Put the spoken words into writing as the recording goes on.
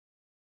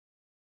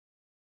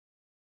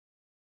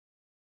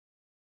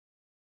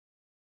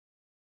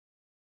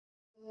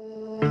Yes!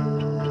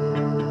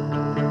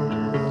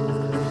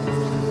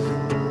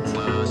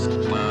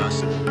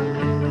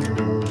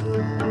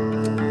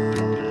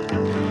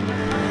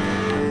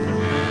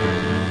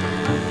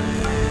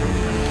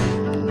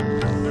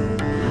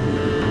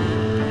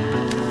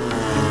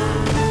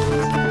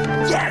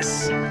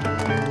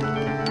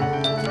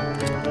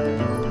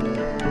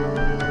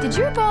 Did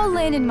your ball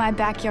land in my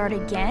backyard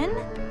again?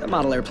 A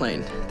model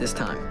airplane, this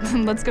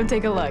time. Let's go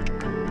take a look.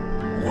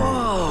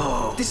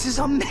 Whoa! This is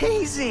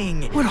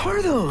amazing! What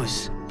are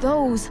those?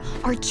 Those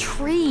are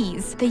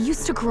trees. They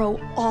used to grow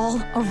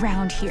all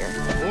around here.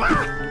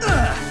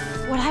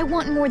 What I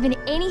want more than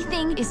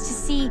anything is to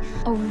see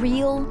a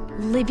real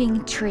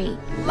living tree.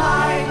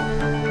 Light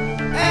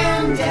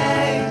and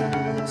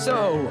day.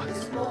 So,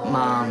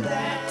 Mom,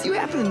 do you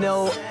happen to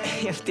know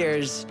if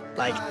there's,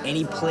 like,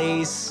 any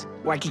place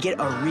where I could get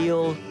a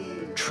real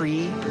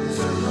tree?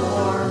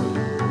 More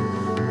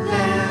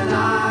than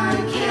I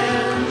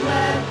can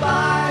let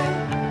by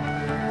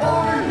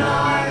or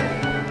not.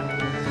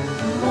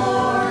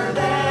 More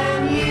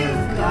than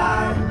you've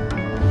got.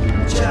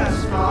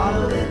 Just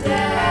follow the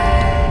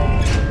day.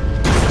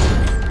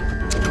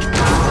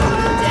 Follow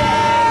the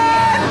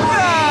day and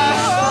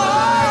reach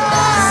for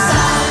the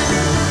sun.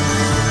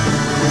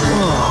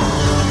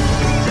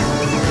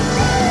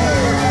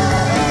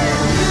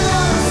 You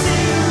don't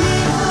see me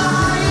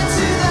flying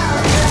to the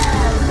red.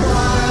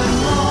 One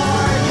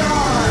more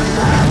yard.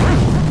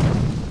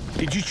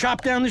 Did you chop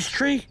down this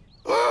tree?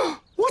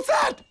 What's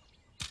that?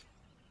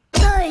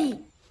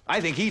 I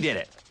think he did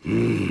it.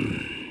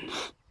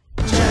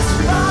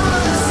 Just follow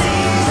the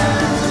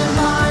seasons and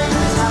find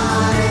the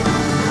tide.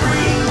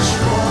 Reach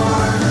for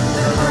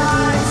the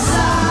bright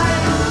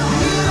side.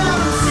 You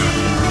don't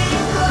see me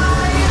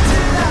flying to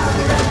the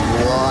red.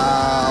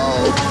 Wow.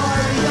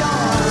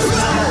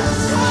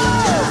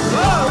 Just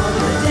follow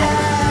the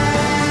day.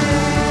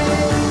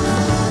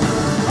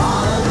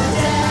 Follow the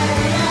day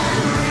and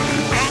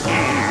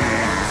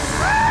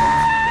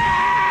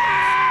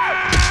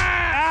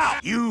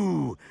reach.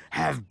 You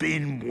have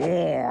been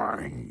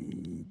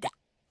warned.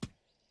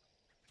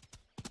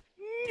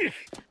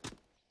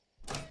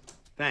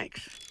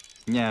 Thanks.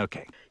 Yeah,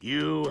 okay.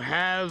 You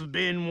have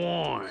been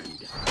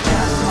warned.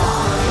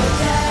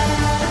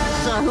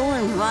 So who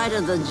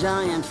invited the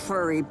giant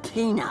furry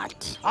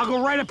peanut? I'll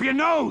go right up your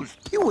nose.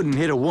 You wouldn't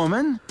hit a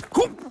woman.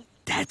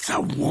 That's a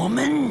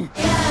woman?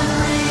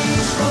 Can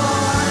reach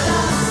for